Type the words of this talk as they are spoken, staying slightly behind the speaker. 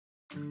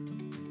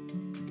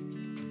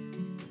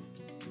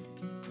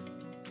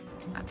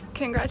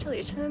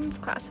Congratulations,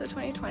 class of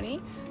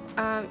 2020.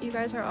 You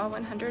guys are all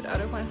 100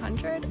 out of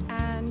 100,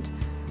 and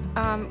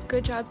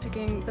good job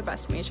picking the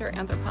best major,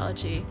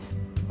 anthropology.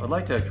 I'd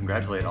like to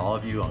congratulate all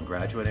of you on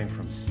graduating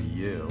from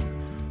CU.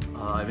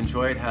 I've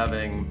enjoyed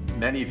having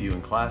many of you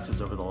in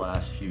classes over the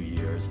last few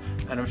years,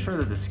 and I'm sure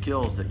that the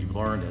skills that you've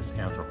learned as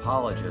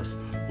anthropologists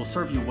will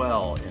serve you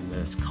well in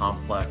this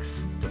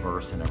complex,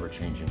 diverse, and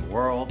ever-changing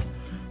world.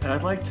 And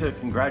I'd like to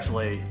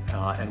congratulate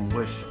and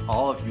wish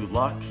all of you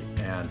luck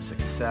and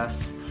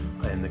success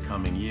in the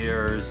coming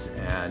years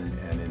and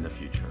in the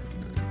future.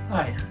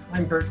 Hi,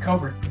 I'm Bert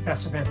Covert,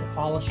 Professor of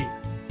Anthropology.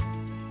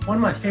 One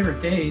of my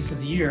favorite days of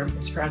the year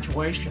is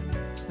graduation,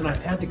 and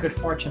I've had the good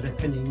fortune of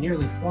attending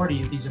nearly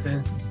 40 of these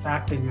events as a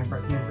faculty member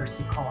at the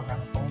University of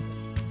Colorado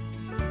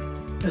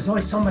Boulder. There's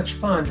always so much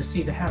fun to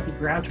see the happy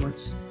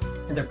graduates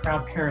and their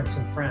proud parents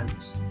and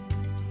friends.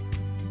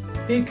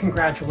 Big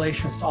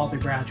congratulations to all the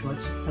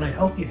graduates, and I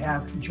hope you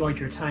have enjoyed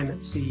your time at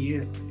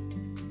CU.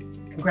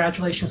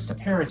 Congratulations to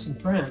parents and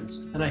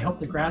friends, and I hope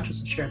the graduates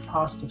have shared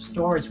positive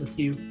stories with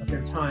you of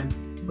their time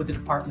with the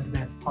Department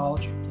of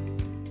Anthropology.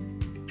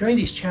 During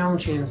these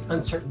challenging and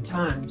uncertain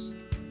times,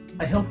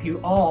 I hope you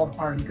all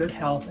are in good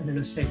health and in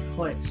a safe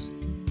place.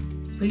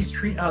 Please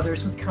treat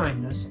others with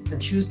kindness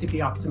and choose to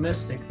be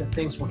optimistic that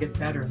things will get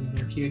better in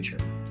the near future.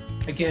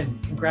 Again,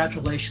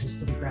 congratulations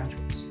to the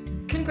graduates.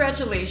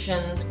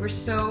 Congratulations, we're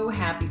so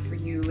happy for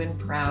you and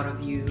proud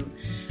of you.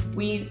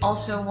 We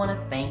also want to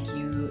thank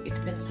you. It's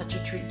been such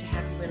a treat to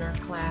have you in our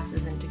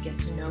classes and to get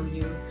to know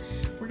you.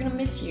 We're going to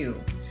miss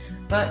you,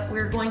 but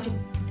we're going to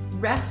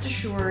rest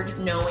assured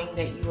knowing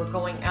that you are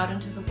going out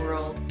into the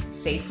world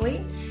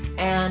safely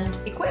and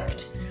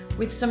equipped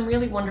with some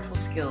really wonderful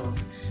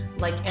skills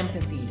like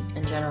empathy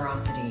and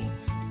generosity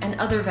and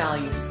other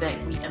values that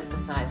we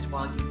emphasized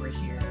while you were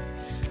here.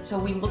 So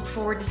we look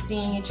forward to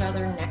seeing each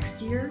other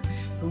next year.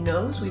 Who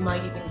knows, we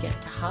might even get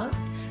to hug.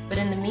 But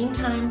in the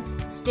meantime,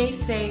 stay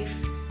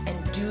safe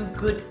and do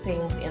good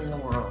things in the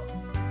world.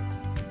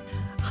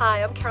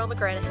 Hi, I'm Carol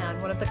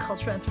McGranahan, one of the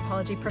cultural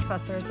anthropology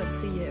professors at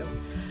CU.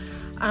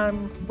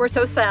 We're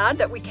so sad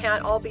that we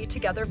can't all be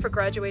together for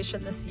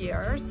graduation this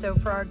year. So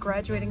for our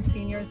graduating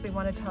seniors, we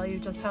want to tell you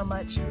just how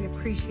much we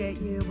appreciate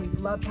you. We've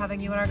loved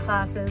having you in our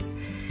classes.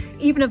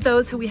 Even of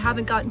those who we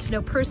haven't gotten to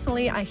know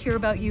personally, I hear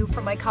about you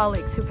from my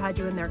colleagues who've had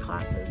you in their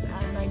classes,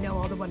 and I know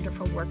all the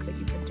wonderful work that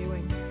you've been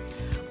doing.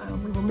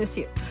 We will miss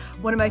you.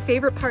 One of my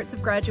favorite parts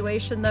of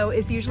graduation, though,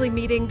 is usually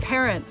meeting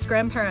parents,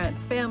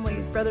 grandparents,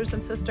 families, brothers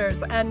and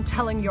sisters, and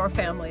telling your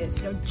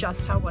families,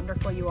 just how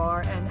wonderful you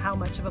are and how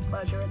much of a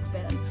pleasure it's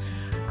been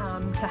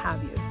to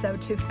have you. So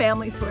to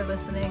families who are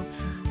listening,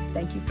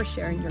 thank you for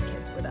sharing your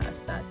kids with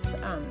us. That's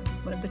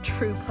one of the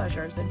true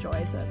pleasures and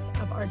joys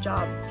of our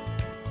job.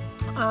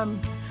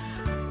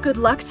 Good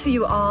luck to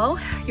you all.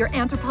 Your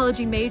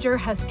anthropology major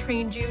has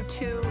trained you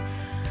to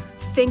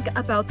think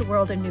about the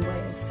world in new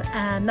ways.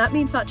 And that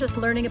means not just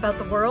learning about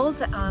the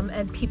world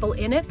and people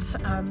in it,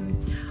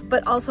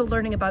 but also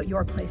learning about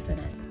your place in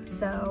it.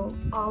 So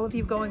all of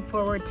you going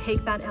forward,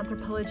 take that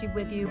anthropology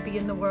with you, be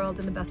in the world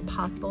in the best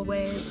possible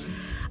ways,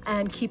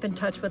 and keep in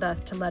touch with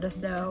us to let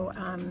us know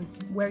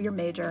where your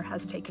major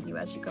has taken you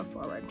as you go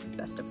forward.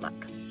 Best of luck.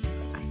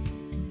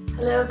 Bye.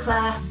 Hello,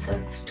 class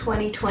of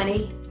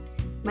 2020.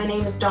 My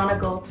name is Donna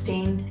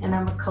Goldstein, and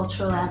I'm a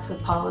cultural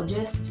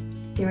anthropologist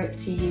here at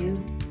CU.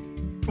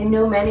 I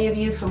know many of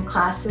you from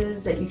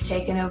classes that you've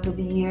taken over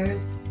the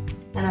years,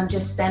 and I'm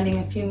just spending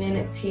a few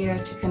minutes here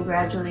to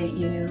congratulate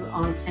you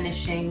on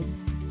finishing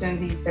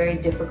during these very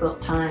difficult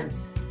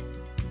times.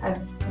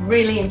 I've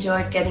really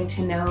enjoyed getting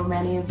to know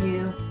many of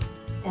you,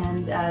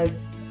 and I've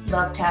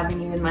loved having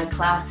you in my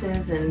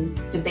classes and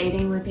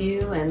debating with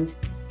you. And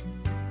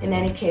in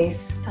any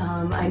case,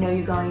 I know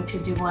you're going to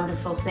do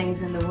wonderful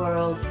things in the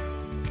world,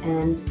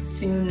 and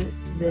soon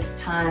this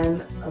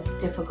time of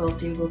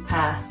difficulty will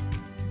pass.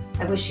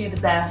 I wish you the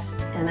best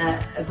and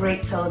a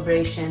great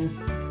celebration,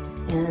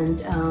 and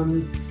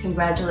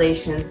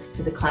congratulations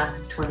to the class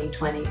of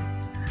 2020.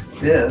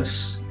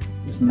 This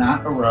is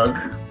not a rug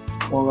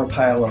or a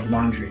pile of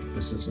laundry.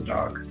 This is a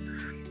dog.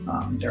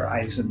 Their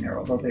eyes in there,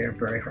 although they are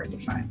very hard to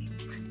find.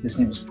 His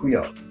name is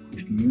Puyo.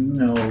 If you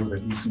know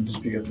that he seems to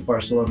be at the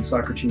Barcelona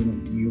soccer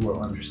team, you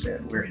will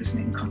understand where his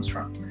name comes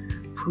from.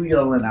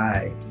 Puyo and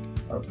I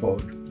are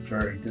both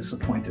very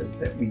disappointed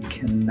that we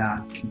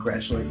cannot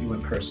congratulate you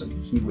in person.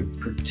 He would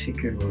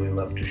particularly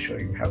love to show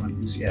you how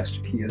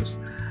enthusiastic he is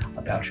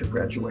about your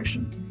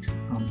graduation,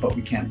 but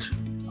we can't.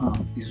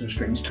 These are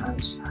strange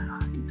times.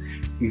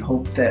 We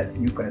hope that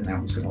you guys,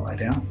 now he's going to lie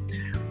down.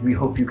 We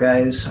hope you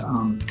guys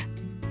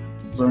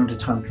learned a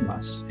ton from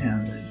us,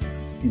 and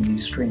in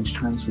these strange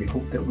times, we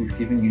hope that we've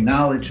given you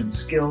knowledge and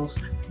skills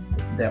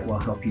that will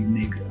help you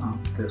make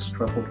this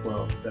troubled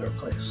world a better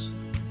place.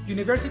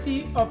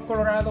 University of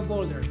Colorado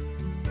Boulder,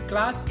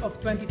 class of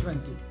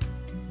 2020,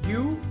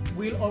 you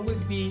will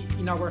always be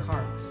in our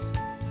hearts.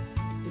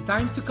 The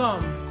times to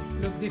come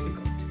look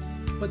difficult,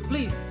 but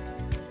please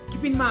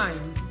keep in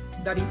mind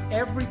that in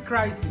every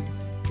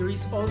crisis there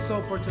is also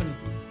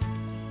opportunity.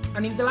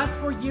 And in the last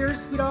 4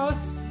 years with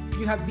us,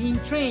 you have been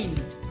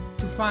trained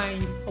to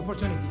find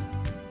opportunity.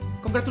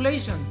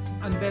 Congratulations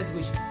and best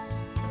wishes.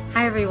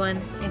 Hi everyone,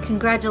 and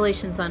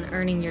congratulations on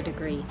earning your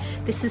degree.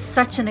 This is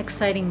such an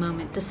exciting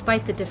moment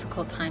despite the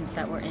difficult times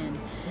that we're in.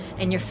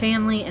 And your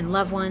family and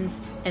loved ones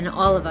and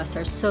all of us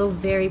are so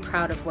very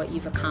proud of what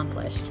you've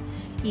accomplished.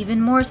 Even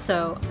more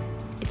so,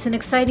 it's an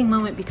exciting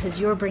moment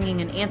because you're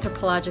bringing an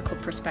anthropological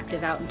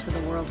perspective out into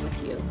the world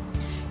with you.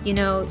 You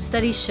know,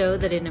 studies show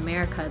that in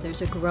America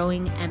there's a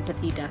growing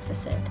empathy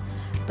deficit.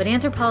 But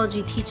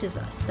anthropology teaches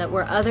us that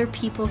where other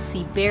people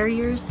see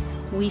barriers,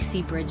 we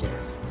see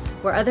bridges.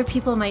 Where other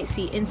people might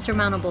see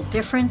insurmountable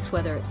difference,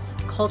 whether it's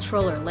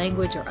cultural or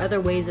language or other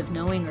ways of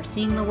knowing or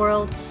seeing the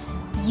world,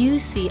 you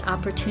see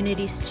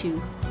opportunities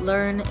to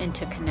learn and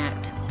to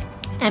connect.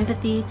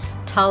 Empathy,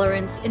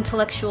 tolerance,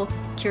 intellectual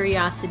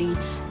curiosity,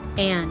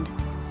 and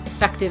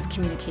effective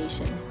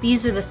communication.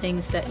 These are the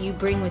things that you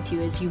bring with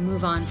you as you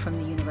move on from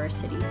the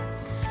university.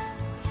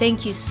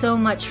 Thank you so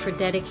much for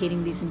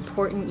dedicating these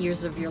important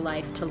years of your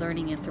life to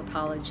learning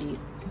anthropology,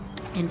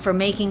 and for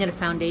making it a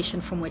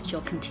foundation from which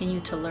you'll continue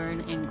to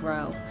learn and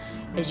grow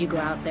as you go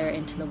out there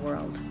into the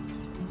world.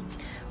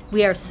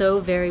 We are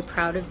so very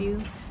proud of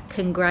you.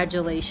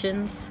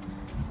 Congratulations.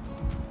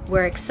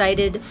 We're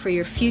excited for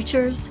your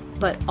futures,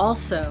 but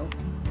also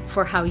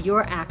for how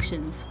your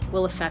actions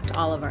will affect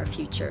all of our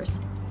futures.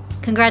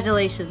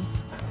 Congratulations.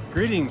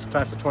 Greetings,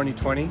 class of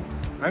 2020.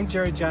 I'm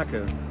Jerry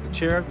Jacka, the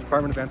chair of the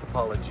Department of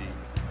Anthropology.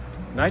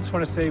 And I just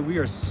want to say we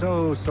are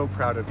so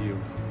proud of you.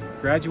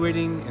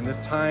 Graduating in this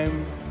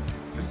time,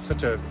 it's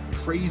such a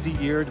crazy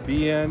year to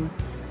be in.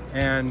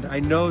 And I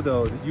know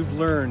though that you've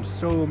learned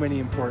so many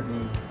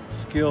important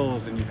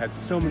skills and you've had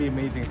so many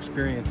amazing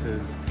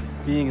experiences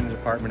being in the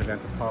Department of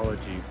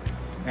Anthropology.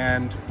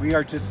 And we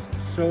are just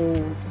so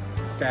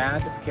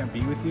sad that we can't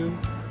be with you,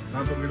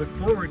 but we look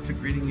forward to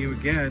greeting you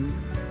again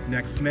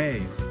next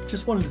May.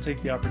 Just wanted to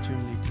take the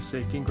opportunity to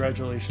say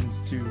congratulations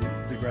to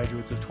the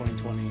graduates of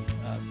 2020.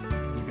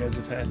 You guys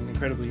have had an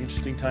incredibly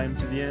interesting time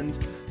to the end,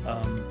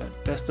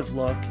 but best of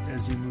luck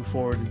as you move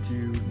forward into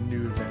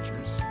new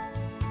adventures.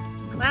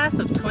 Class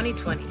of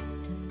 2020,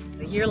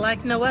 a year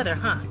like no other,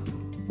 huh?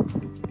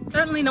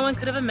 Certainly no one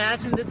could have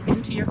imagined this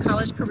end to your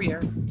college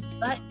career,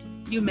 but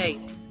you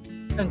made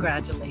it.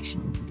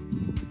 Congratulations.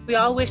 We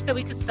all wish that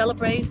we could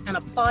celebrate and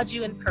applaud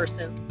you in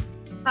person,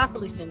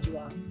 properly send you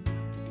off,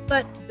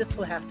 but this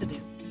will have to do.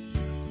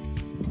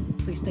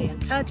 Please stay in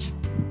touch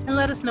and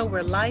let us know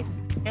where life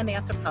and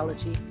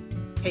anthropology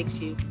takes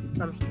you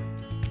from here.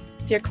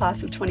 Dear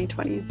class of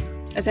 2020,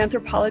 as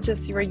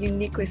anthropologists, you are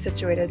uniquely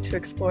situated to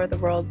explore the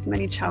world's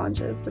many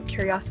challenges with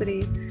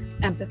curiosity,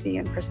 empathy,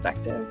 and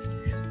perspective.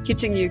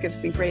 Teaching you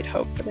gives me great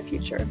hope for the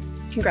future.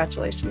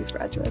 Congratulations,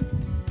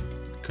 graduates.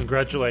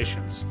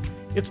 Congratulations.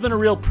 It's been a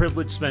real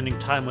privilege spending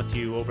time with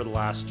you over the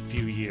last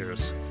few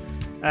years.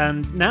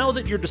 And now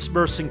that you're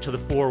dispersing to the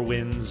four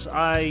winds,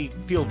 I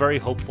feel very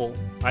hopeful.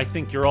 I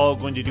think you're all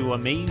going to do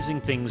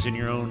amazing things in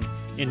your own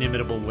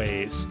inimitable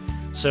ways.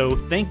 So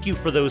thank you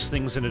for those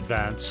things in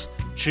advance.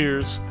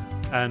 Cheers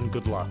and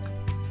good luck.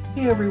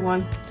 Hey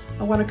everyone,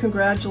 I want to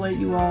congratulate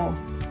you all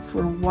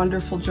for a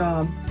wonderful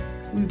job.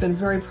 We've been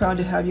very proud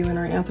to have you in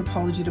our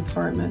anthropology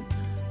department.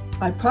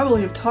 I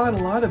probably have taught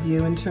a lot of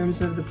you in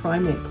terms of the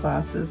primate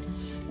classes,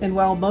 and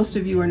while most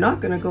of you are not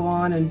going to go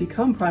on and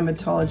become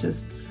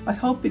primatologists, I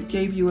hope it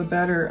gave you a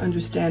better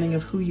understanding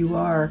of who you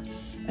are,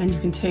 and you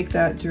can take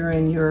that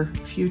during your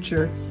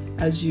future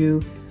as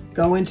you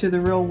go into the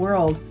real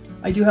world.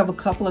 I do have a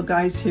couple of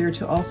guys here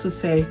to also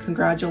say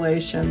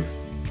congratulations.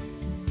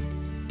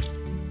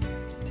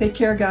 Take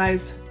care,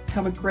 guys.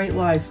 Have a great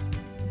life.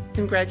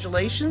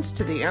 Congratulations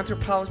to the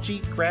anthropology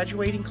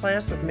graduating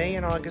class of May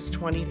and August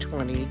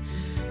 2020.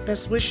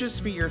 Best wishes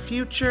for your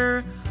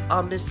future.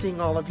 I'll miss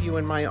seeing all of you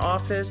in my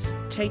office.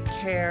 Take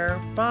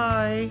care.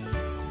 Bye.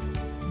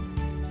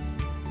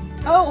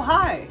 Oh,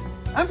 hi.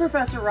 I'm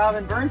Professor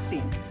Robin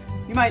Bernstein.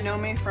 You might know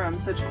me from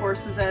such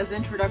courses as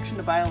Introduction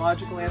to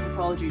Biological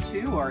Anthropology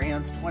 2 or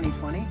ANTH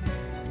 2020.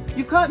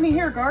 You've caught me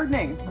here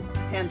gardening,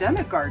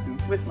 pandemic garden,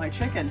 with my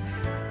chicken.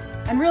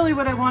 And really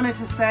what I wanted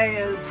to say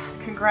is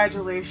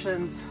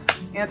congratulations,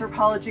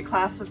 anthropology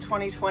class of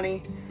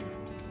 2020.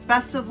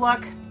 Best of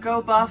luck,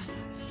 go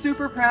Buffs,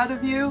 super proud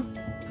of you,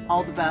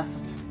 all the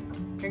best.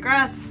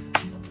 Congrats!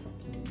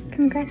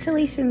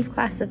 Congratulations,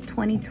 class of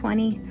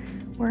 2020.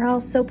 We're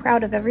all so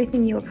proud of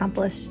everything you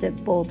accomplished at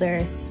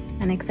Boulder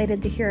and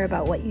excited to hear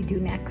about what you do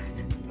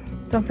next.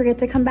 Don't forget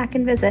to come back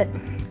and visit.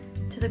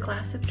 To the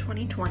class of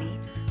 2020,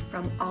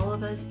 from all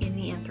of us in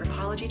the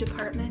anthropology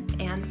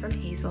department and from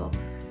Hazel,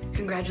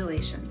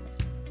 congratulations.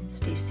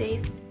 Stay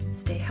safe,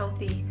 stay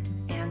healthy,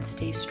 and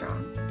stay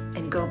strong.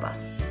 And go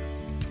Buffs.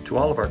 To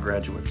all of our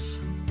graduates,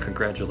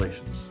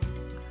 congratulations.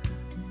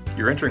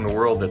 You're entering a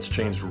world that's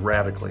changed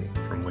radically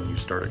from when you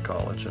started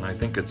college, and I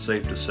think it's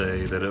safe to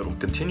say that it'll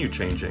continue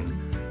changing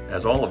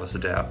as all of us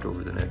adapt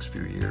over the next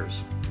few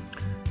years.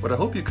 What I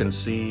hope you can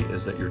see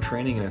is that your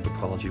training in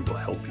anthropology will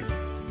help you.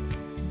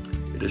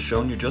 It has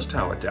shown you just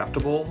how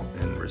adaptable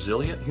and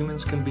resilient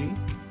humans can be.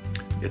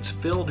 It's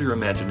filled your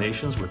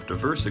imaginations with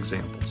diverse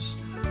examples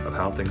of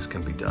how things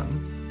can be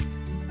done.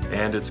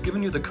 and it's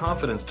given you the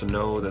confidence to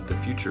know that the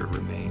future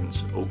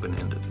remains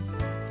open-ended.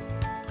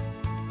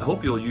 I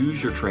hope you'll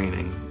use your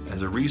training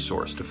as a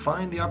resource to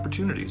find the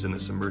opportunities in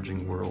this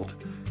emerging world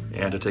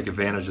and to take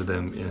advantage of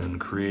them in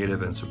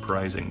creative and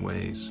surprising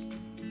ways.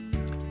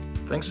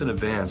 Thanks in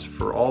advance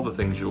for all the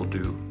things you'll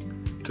do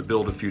to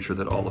build a future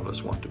that all of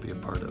us want to be a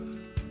part of.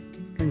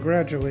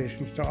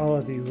 Congratulations to all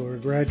of you who are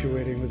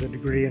graduating with a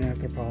degree in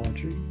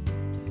anthropology.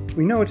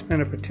 We know it's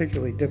been a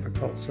particularly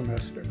difficult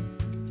semester.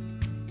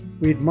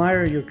 We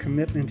admire your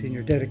commitment and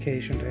your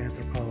dedication to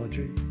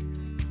anthropology,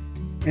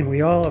 and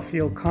we all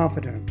feel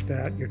confident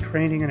that your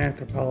training in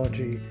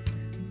anthropology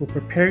will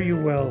prepare you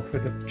well for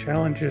the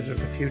challenges of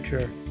the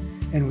future,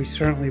 and we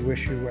certainly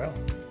wish you well.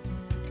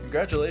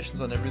 Congratulations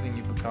on everything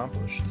you've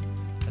accomplished.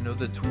 I know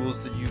the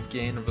tools that you've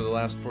gained over the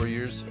last 4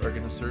 years are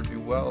going to serve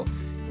you well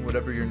in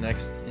whatever your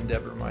next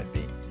endeavor might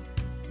be.